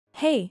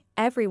Hey,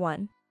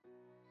 everyone!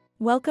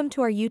 Welcome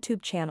to our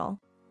YouTube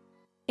channel.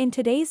 In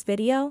today's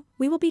video,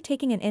 we will be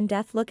taking an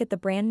in-depth look at the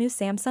brand new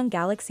Samsung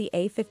Galaxy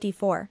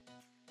A54.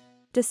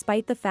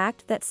 Despite the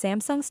fact that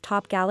Samsung's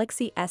top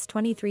Galaxy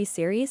S23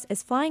 series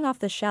is flying off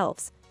the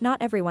shelves,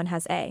 not everyone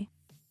has a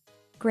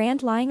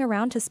grand lying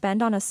around to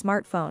spend on a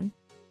smartphone.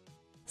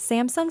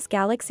 Samsung's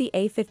Galaxy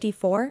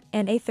A54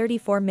 and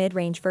A34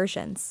 mid-range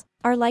versions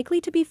are likely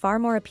to be far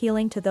more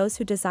appealing to those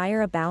who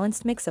desire a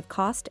balanced mix of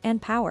cost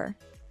and power.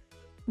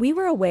 We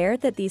were aware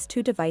that these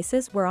two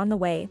devices were on the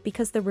way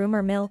because the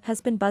rumor mill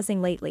has been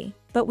buzzing lately,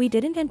 but we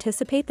didn't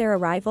anticipate their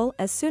arrival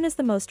as soon as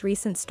the most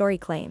recent story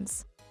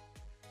claims.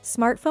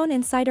 Smartphone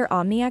insider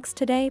OmniX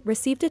today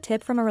received a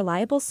tip from a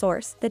reliable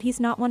source that he's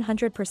not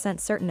 100%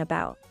 certain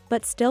about,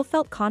 but still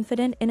felt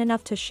confident in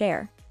enough to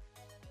share.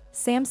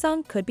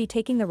 Samsung could be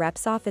taking the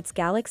reps off its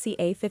Galaxy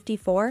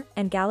A54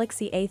 and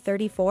Galaxy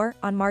A34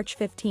 on March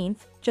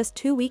 15th, just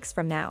 2 weeks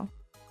from now.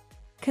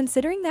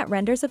 Considering that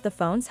renders of the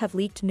phones have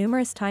leaked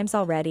numerous times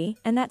already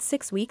and that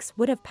 6 weeks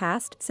would have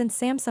passed since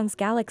Samsung's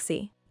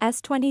Galaxy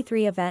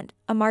S23 event,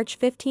 a March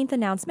 15th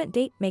announcement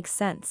date makes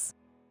sense.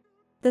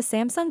 The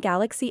Samsung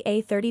Galaxy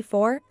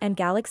A34 and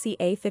Galaxy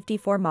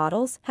A54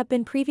 models have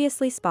been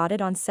previously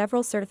spotted on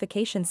several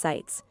certification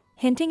sites,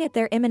 hinting at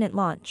their imminent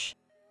launch.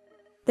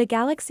 The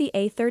Galaxy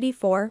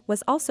A34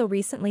 was also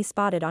recently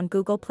spotted on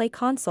Google Play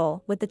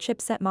Console with the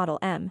chipset model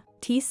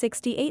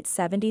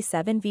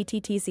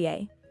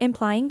MT6877VTTZA,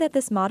 implying that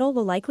this model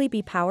will likely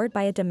be powered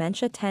by a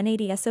Dimensity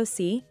 1080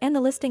 SoC, and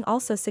the listing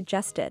also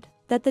suggested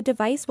that the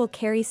device will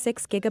carry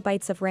 6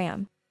 GB of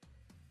RAM.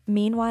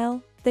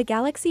 Meanwhile, the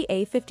Galaxy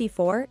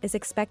A54 is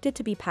expected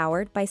to be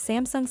powered by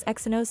Samsung's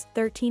Exynos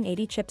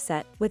 1380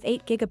 chipset with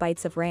 8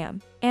 GB of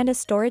RAM and a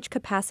storage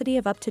capacity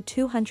of up to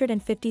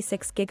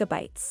 256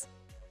 GB.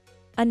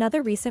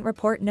 Another recent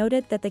report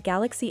noted that the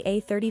Galaxy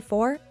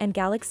A34 and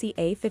Galaxy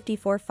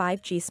A54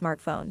 5G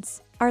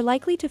smartphones are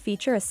likely to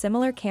feature a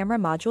similar camera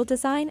module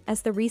design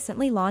as the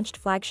recently launched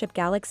flagship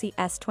Galaxy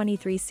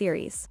S23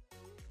 series.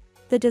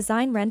 The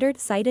design rendered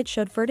cited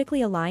showed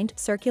vertically aligned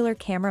circular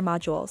camera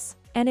modules,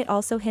 and it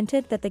also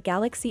hinted that the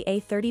Galaxy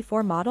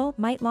A34 model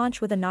might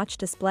launch with a notch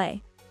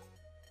display.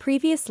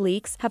 Previous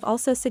leaks have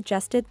also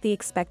suggested the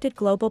expected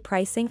global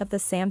pricing of the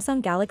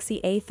Samsung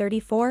Galaxy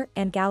A34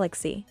 and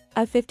Galaxy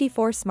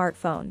A54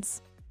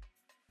 smartphones.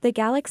 The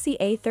Galaxy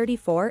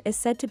A34 is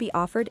said to be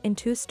offered in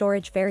 2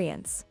 storage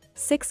variants,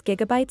 6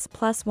 GB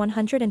plus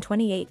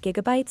 128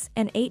 GB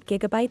and 8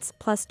 GB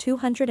plus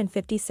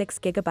 256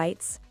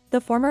 GB, the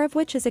former of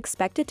which is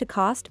expected to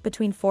cost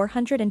between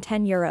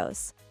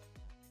 €410.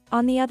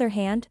 On the other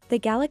hand, the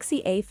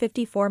Galaxy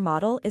A54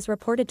 model is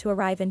reported to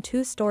arrive in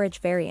 2 storage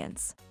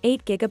variants,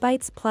 8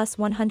 GB plus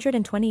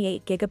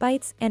 128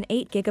 GB and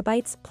 8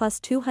 GB plus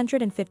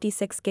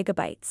 256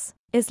 GB,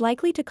 is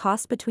likely to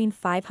cost between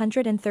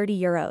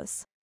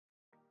 €530.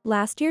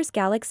 Last year's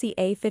Galaxy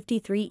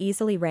A53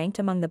 easily ranked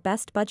among the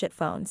best budget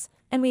phones,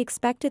 and we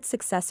expect its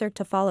successor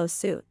to follow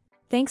suit,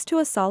 thanks to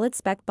a solid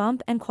spec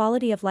bump and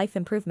quality of life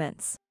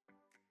improvements.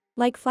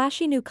 Like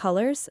flashy new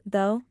colors,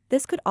 though,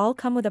 this could all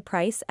come with a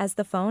price as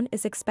the phone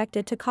is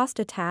expected to cost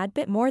a tad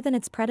bit more than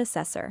its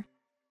predecessor.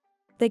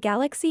 The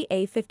Galaxy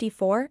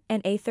A54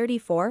 and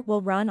A34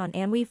 will run on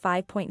MIUI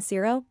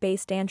 5.0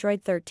 based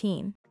Android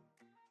 13.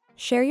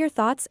 Share your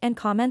thoughts and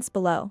comments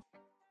below.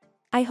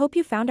 I hope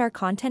you found our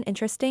content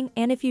interesting,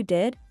 and if you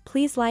did,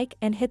 please like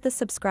and hit the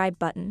subscribe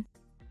button.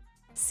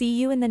 See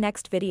you in the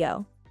next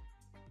video.